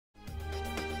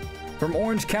From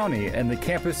Orange County and the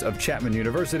campus of Chapman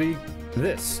University,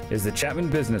 this is the Chapman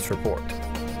Business Report.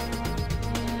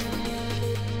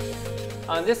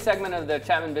 On this segment of the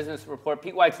Chapman Business Report,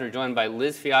 Pete Weitzner joined by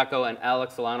Liz Fiacco and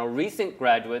Alex Solano, recent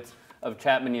graduates of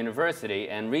Chapman University,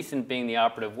 and recent being the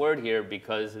operative word here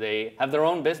because they have their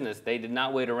own business. They did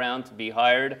not wait around to be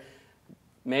hired.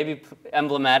 Maybe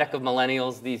emblematic of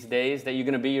millennials these days, that you're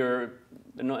going to be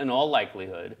in all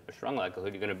likelihood, or strong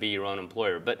likelihood, you're going to be your own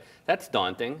employer. But that's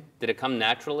daunting. Did it come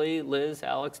naturally, Liz,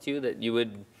 Alex, to you, that you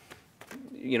would,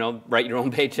 write your own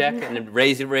paycheck and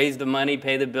raise the money,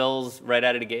 pay the bills right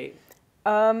out of the gate?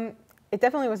 It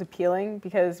definitely was appealing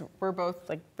because we're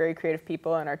both very creative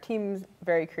people and our team's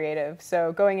very creative.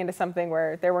 So going into something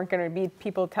where there weren't going to be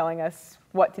people telling us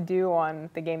what to do on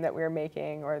the game that we were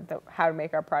making or how to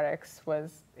make our products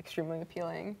was extremely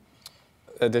appealing.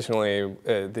 Additionally,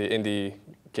 the indie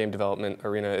game development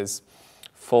arena is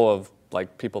full of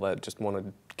people that just want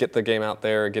to get the game out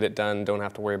there, get it done, don't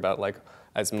have to worry about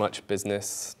as much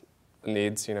business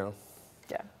needs, Yeah.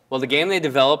 Well, the game they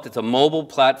developed, it's a mobile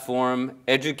platform,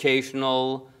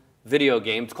 educational video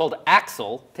game. It's called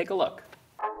Axel. Take a look.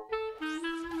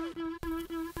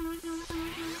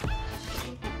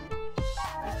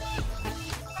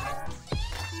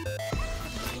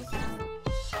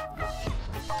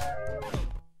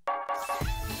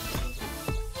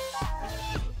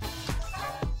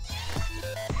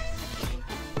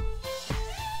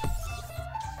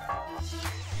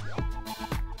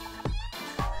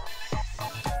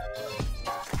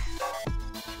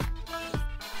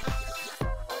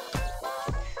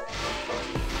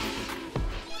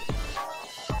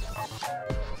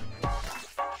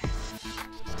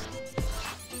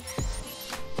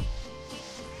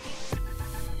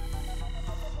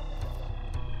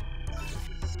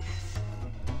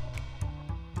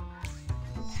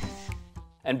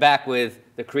 And back with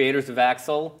the creators of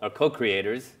Axel, or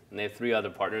co-creators, and they have three other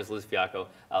partners, Liz Fiacco,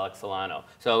 Alex Solano.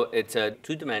 So it's a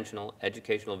two-dimensional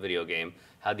educational video game.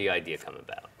 How'd the idea come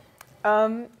about?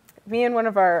 Me and one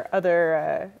of our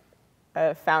other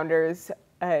founders,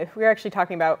 we were actually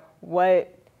talking about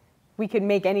what we could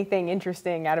make anything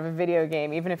interesting out of a video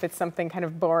game, even if it's something kind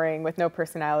of boring with no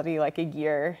personality like a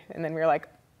gear. And then we were like,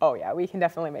 oh yeah, we can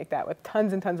definitely make that with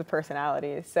tons and tons of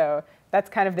personalities. So that's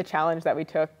kind of the challenge that we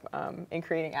took in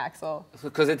creating Axel.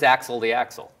 Because it's Axel the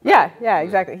Axel. Right? Yeah,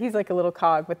 exactly. He's like a little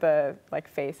cog with a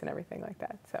face and everything like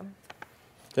that. So.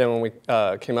 Yeah, when we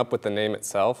came up with the name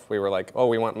itself, we were like, oh,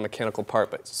 we want a mechanical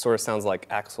part, but it sort of sounds like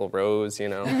Axl Rose,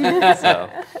 So.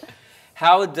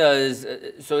 How does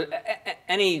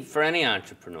for any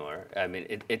entrepreneur? I mean,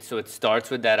 it starts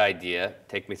with that idea.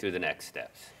 Take me through the next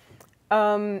steps.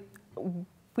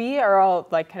 We are all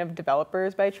kind of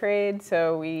developers by trade,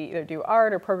 so we either do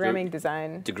art or programming,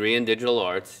 design. Degree in digital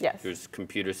arts. Yes. There's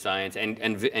computer science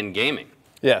and gaming.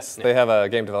 Yes, they have a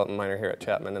game development minor here at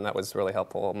Chapman, and that was really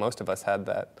helpful. Most of us had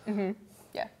that. Mm-hmm.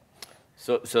 Yeah.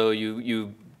 So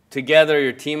you together,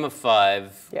 your team of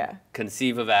five. Yeah.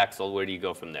 Conceive of Axel. Where do you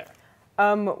go from there?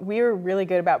 We were really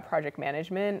good about project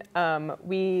management.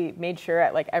 We made sure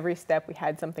at every step we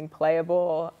had something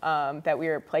playable, that we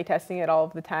were playtesting it all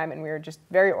of the time, and we were just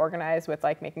very organized with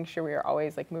making sure we were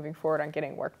always moving forward on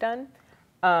getting work done.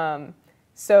 And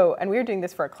we were doing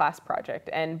this for a class project,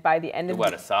 and by the end of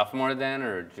a sophomore then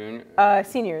or a junior?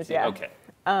 Seniors, yeah. Okay.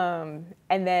 And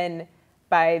then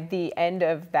by the end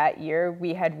of that year,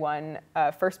 we had won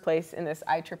first place in this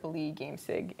IEEE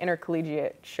GameSig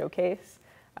intercollegiate showcase.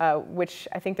 Which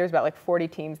I think there's about 40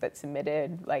 teams that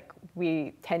submitted.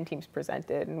 10 teams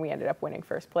presented, and we ended up winning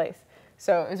first place.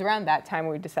 So it was around that time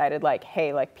we decided,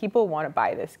 hey, people want to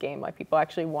buy this game. People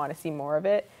actually want to see more of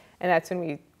it. And that's when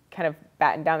we kind of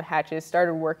battened down the hatches,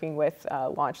 started working with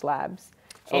Launch Labs.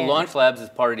 So Launch Labs is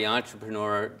part of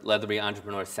the Leatherby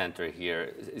Entrepreneur Center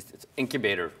here. It's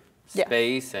incubator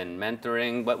space and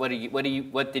mentoring.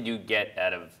 What did you get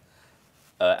out of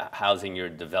housing your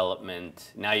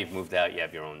development? Now you've moved out, you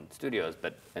have your own studios,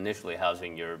 but initially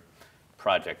housing your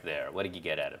project there. What did you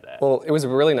get out of that? Well, it was a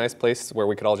really nice place where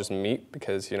we could all just meet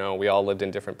because, we all lived in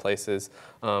different places,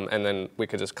 and then we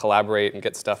could just collaborate and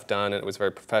get stuff done, and it was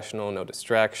very professional, no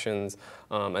distractions,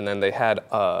 and then they had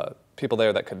people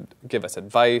there that could give us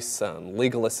advice,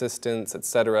 legal assistance,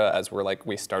 etc. as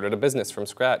we started a business from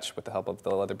scratch with the help of the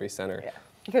Leatherby Center. Yeah.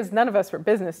 Because none of us were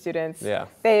business students. Yeah.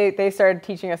 They started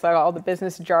teaching us all the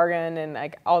business jargon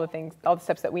and all the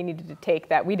steps that we needed to take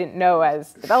that we didn't know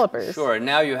as developers. Sure.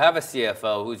 Now you have a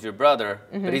CFO who's your brother,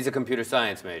 but he's a computer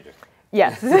science major.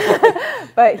 Yes.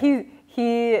 But he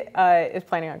is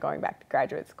planning on going back to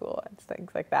graduate school and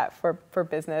things like that for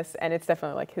business, and it's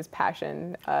definitely his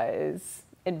passion is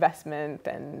investment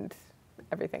and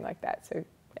everything like that. So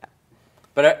yeah.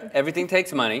 But everything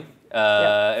takes money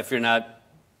if you're not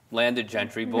landed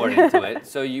gentry, born into it.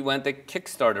 So you went the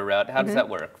Kickstarter route. How does that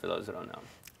work for those who don't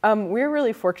know? We're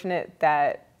really fortunate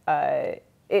that,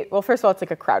 well, first of all, it's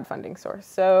like a crowdfunding source.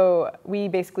 So we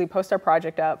basically post our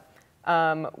project up.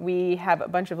 We have a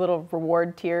bunch of little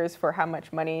reward tiers for how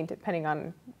much money, depending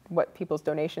on what people's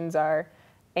donations are.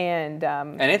 And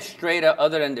it's straight up,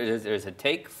 other than there's a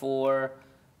take for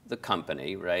the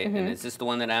company, right? And is this the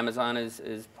one that Amazon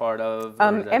is part of?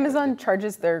 Amazon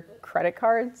charges their credit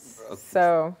cards. Okay.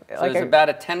 So like there's about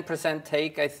a 10%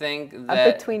 take, I think.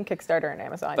 Between Kickstarter and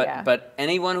Amazon, yeah. But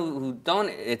anyone who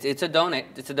it's a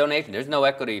donation. There's no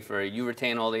equity for it. You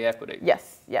retain all the equity.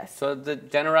 Yes. So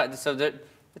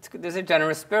there's a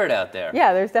generous spirit out there.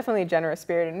 Yeah, there's definitely a generous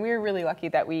spirit, and we were really lucky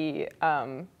that we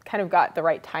kind of got the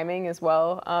right timing as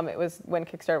well. It was when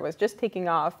Kickstarter was just taking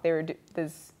off. There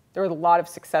were a lot of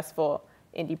successful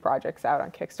indie projects out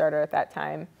on Kickstarter at that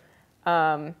time.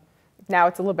 Now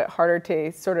it's a little bit harder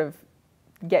to sort of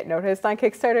get noticed on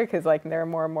Kickstarter because like there are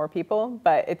more and more people,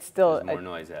 but it's still there's more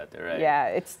noise out there, right? Yeah,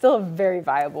 it's still a very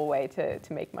viable way to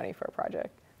make money for a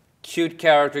project. Cute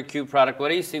character, cute product. What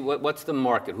do you see? What's the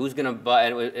market? Who's going to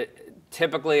buy?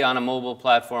 Typically on a mobile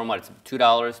platform, it's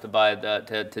 $2 to buy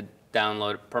to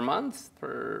download it per month?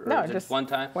 No, just one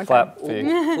time. Flat fee.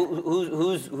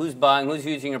 Who's buying? Who's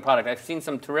using your product? I've seen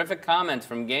some terrific comments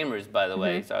from gamers, by the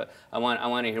way. So I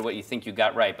want to hear what you think you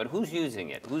got right. But who's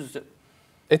using it?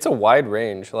 It's a wide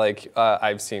range. Like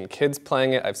I've seen kids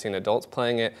playing it. I've seen adults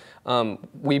playing it.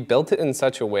 We built it in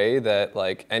such a way that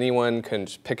like anyone can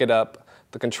pick it up.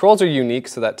 The controls are unique,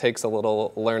 so that takes a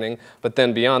little learning. But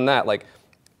then beyond that, like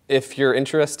if you're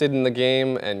interested in the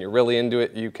game and you're really into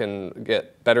it, you can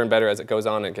get better and better as it goes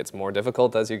on. It gets more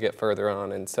difficult as you get further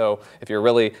on. And so if you're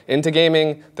really into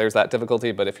gaming, there's that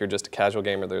difficulty. But if you're just a casual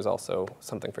gamer, there's also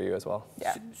something for you as well.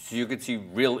 Yeah. So you could see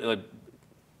real,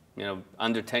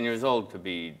 under 10 years old could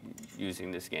be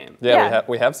using this game. Yeah.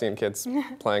 We have seen kids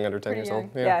playing under 10 years old.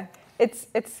 Yeah.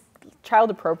 It's child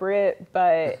appropriate,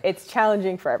 but it's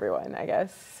challenging for everyone, I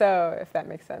guess. So if that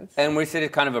makes sense. And we said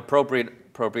it's kind of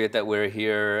appropriate that we're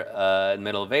here in the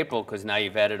middle of April because now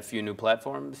you've added a few new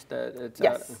platforms that it's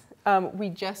Yes. We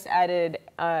just added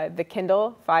the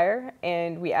Kindle Fire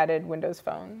and we added Windows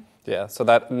Phone. Yeah, so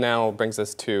that now brings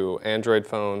us to Android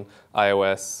phone,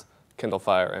 iOS, Kindle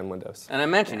Fire, and Windows. And I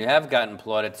mentioned you have gotten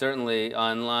applauded, certainly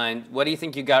online. What do you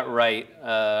think you got right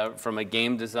from a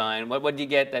game design? What did you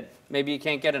get that maybe you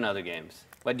can't get in other games?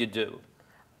 What did you do?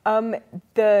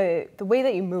 The way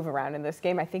that you move around in this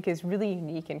game, I think, is really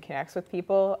unique and connects with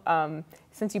people.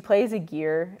 Since you play as a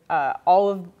gear,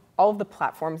 all of the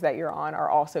platforms that you're on are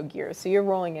also gears. So you're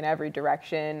rolling in every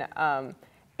direction,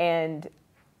 and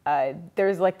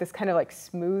there's like this kind of like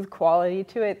smooth quality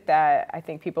to it that I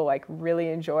think people like really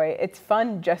enjoy. It's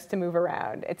fun just to move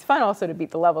around. It's fun also to beat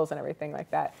the levels and everything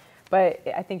like that. But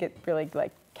I think it really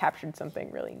like captured something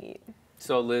really neat.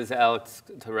 So Liz, Alex,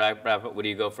 to wrap up, where do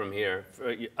you go from here?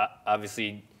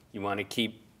 Obviously, you want to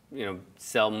keep,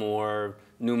 sell more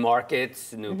new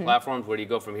markets, new platforms. Where do you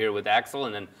go from here with Axel?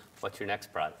 And then what's your next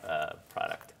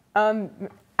product?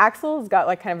 Axel's got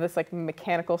like kind of this like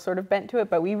mechanical sort of bent to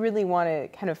it, but we really want to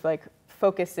kind of like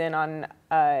focus in on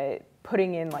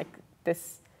putting in like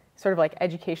this sort of like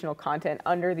educational content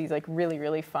under these like really,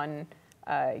 really fun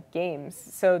games.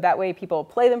 So that way people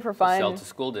play them for fun. Sell to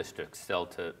school districts, sell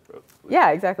to...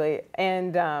 Yeah, exactly.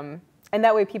 And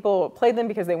that way people play them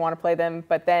because they want to play them,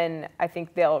 but then I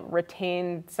think they'll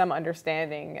retain some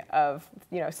understanding of,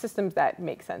 systems that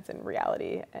make sense in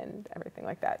reality and everything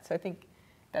like that. So I think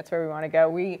that's where we want to go.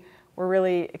 We're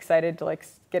really excited to like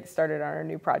get started on our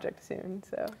new project soon.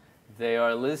 So they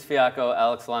are Liz Fiacco,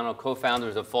 Alex Solano,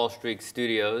 co-founders of Fallstreak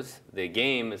Studios. The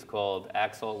game is called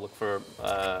Axel. Look for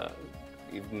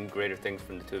even greater things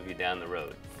from the two of you down the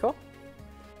road. Cool.